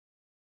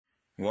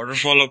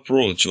Waterfall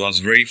approach was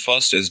very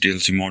first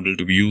SDLC model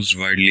to be used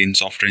widely in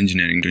software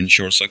engineering to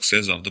ensure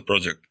success of the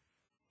project.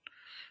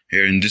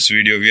 Here in this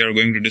video, we are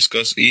going to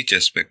discuss each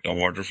aspect of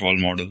Waterfall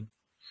model.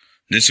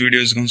 This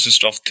video is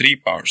consist of 3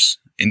 parts.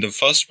 In the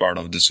first part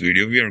of this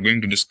video, we are going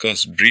to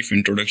discuss brief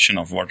introduction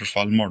of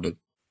Waterfall model.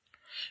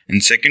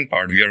 In second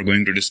part, we are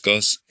going to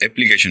discuss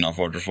application of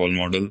Waterfall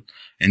model.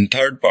 In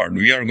third part,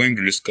 we are going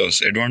to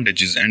discuss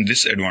advantages and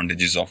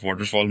disadvantages of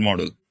Waterfall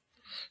model.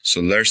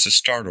 So let's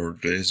start our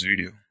today's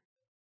video.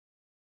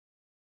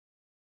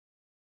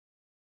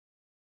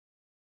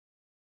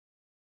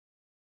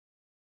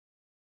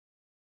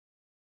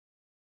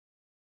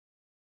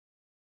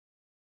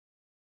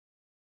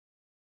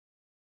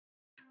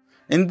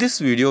 In this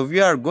video, we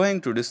are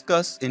going to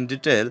discuss in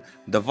detail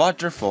the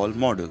Waterfall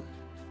model.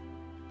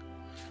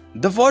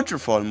 The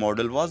Waterfall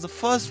model was the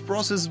first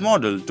process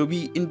model to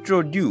be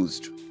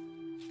introduced.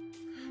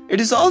 It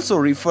is also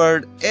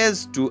referred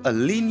as to a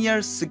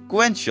linear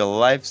sequential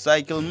life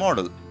cycle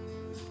model.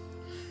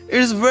 It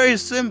is very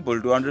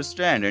simple to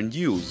understand and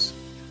use.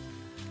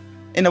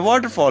 In a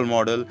waterfall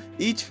model,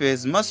 each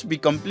phase must be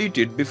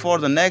completed before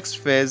the next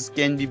phase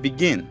can be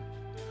begin,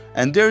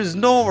 and there is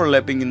no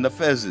overlapping in the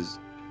phases.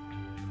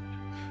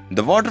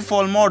 The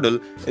waterfall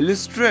model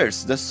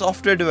illustrates the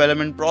software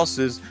development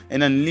process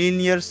in a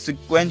linear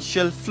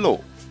sequential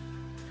flow.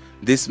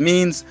 This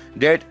means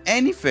that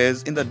any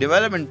phase in the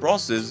development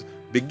process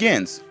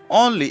begins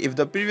only if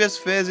the previous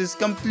phase is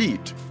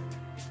complete.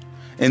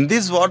 In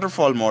this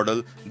waterfall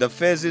model, the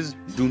phases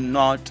do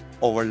not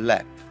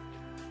overlap.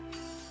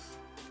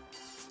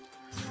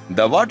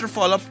 The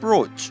waterfall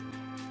approach.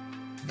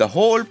 The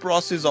whole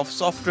process of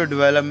software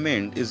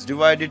development is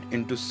divided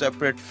into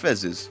separate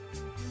phases.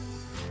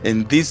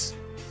 In this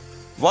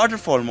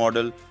waterfall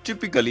model,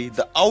 typically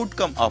the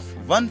outcome of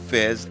one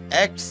phase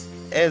acts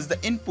as the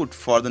input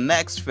for the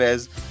next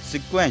phase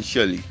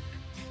sequentially.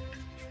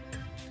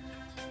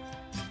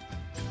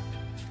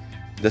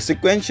 The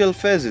sequential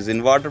phases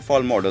in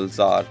waterfall models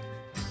are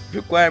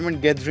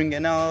requirement gathering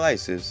and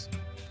analysis,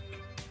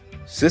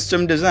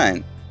 system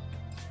design,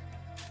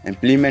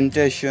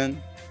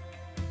 implementation,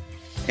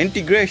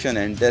 integration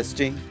and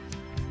testing,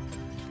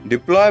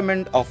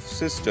 deployment of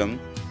system,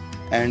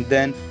 and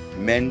then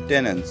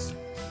maintenance.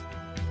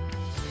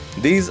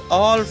 These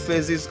all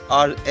phases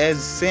are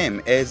as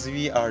same as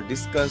we are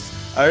discussed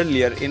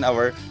earlier in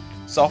our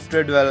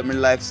software development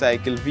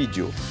lifecycle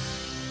video.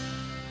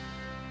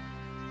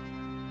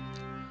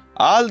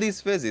 All these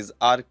phases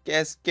are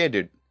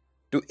cascaded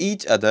to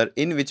each other,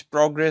 in which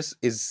progress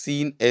is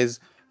seen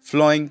as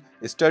flowing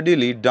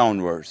steadily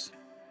downwards,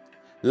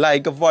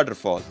 like a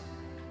waterfall.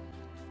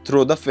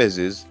 Through the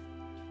phases,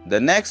 the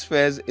next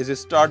phase is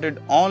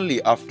started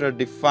only after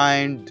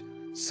defined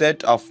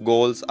set of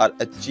goals are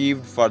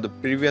achieved for the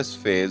previous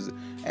phase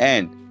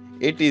and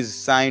it is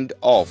signed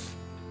off.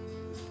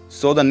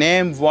 So the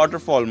name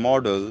waterfall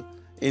model.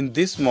 In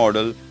this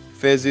model,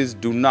 phases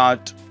do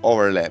not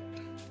overlap.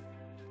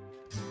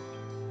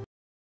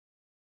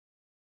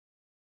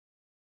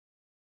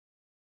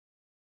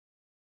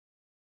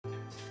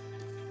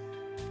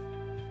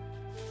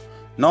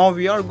 Now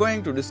we are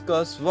going to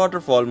discuss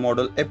waterfall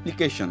model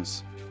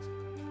applications.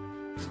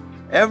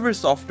 Every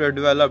software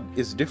developed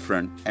is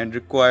different and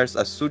requires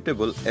a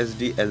suitable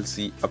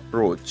SDLC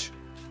approach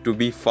to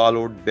be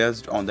followed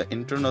based on the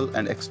internal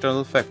and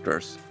external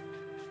factors.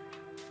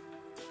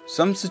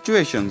 Some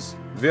situations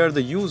where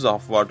the use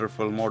of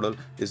waterfall model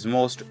is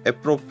most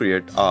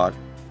appropriate are: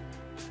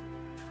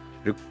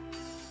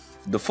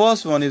 the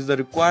first one is the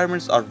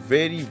requirements are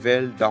very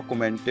well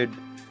documented,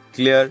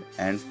 clear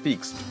and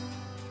fixed.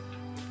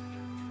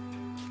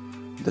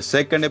 The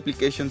second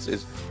applications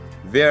is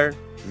where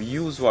we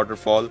use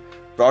waterfall,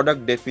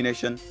 product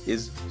definition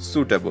is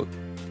suitable.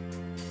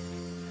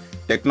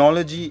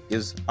 Technology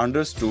is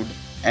understood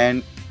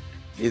and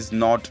is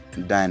not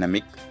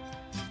dynamic.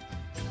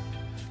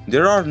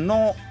 There are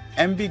no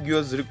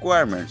ambiguous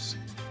requirements.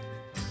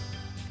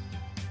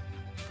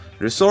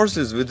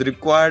 Resources with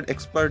required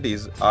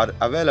expertise are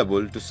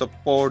available to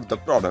support the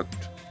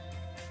product.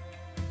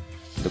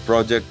 The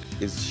project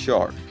is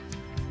short.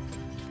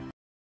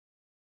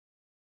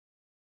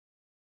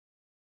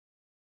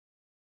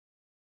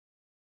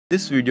 In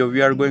this video,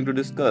 we are going to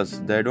discuss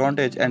the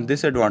advantage and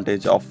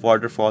disadvantage of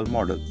waterfall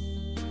model.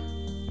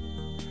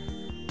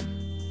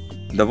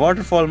 The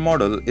waterfall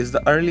model is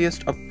the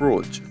earliest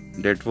approach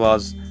that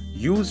was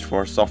used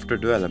for software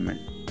development.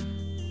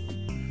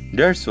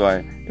 That's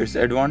why its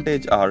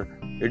advantages are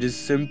it is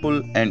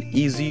simple and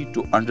easy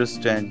to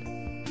understand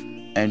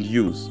and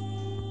use.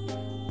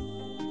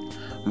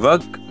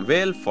 Work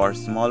well for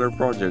smaller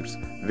projects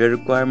where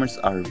requirements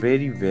are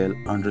very well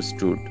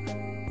understood.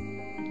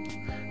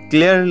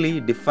 Clearly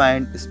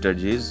defined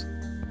strategies,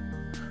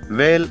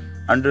 well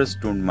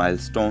understood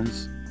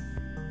milestones,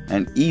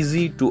 and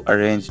easy to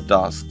arrange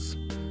tasks.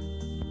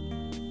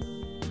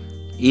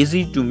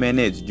 Easy to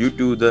manage due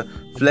to the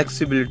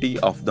flexibility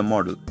of the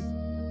model.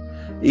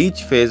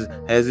 Each phase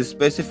has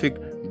specific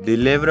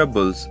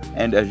deliverables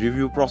and a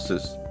review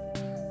process.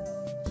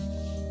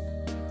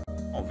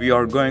 we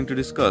are going to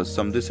discuss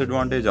some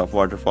disadvantage of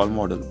waterfall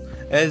model.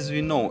 As we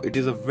know, it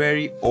is a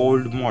very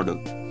old model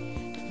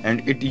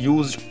and it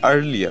used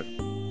earlier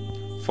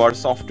for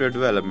software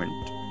development.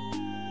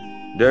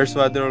 That's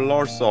why there are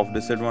lots of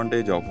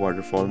disadvantage of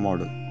waterfall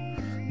model.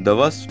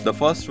 The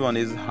first one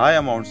is high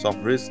amounts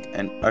of risk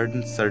and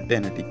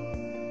uncertainty.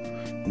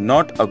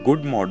 Not a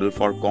good model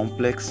for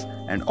complex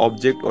and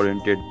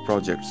object-oriented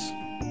projects.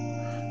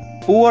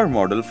 Poor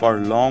model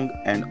for long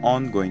and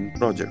ongoing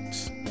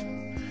projects.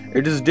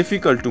 It is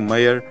difficult to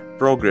measure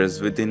progress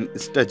within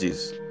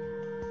stages.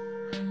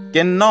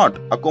 Cannot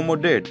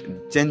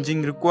accommodate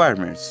changing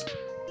requirements.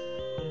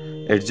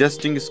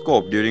 Adjusting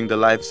scope during the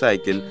life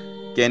cycle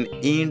can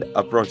end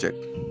a project.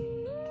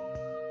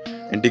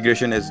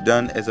 Integration is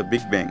done as a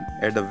big bang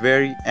at the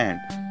very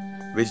end,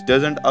 which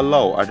doesn't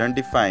allow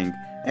identifying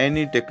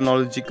any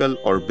technological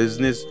or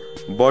business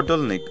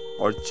bottleneck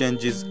or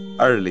changes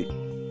early.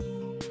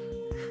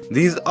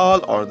 These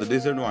all are the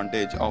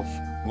disadvantages of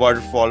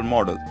waterfall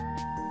model.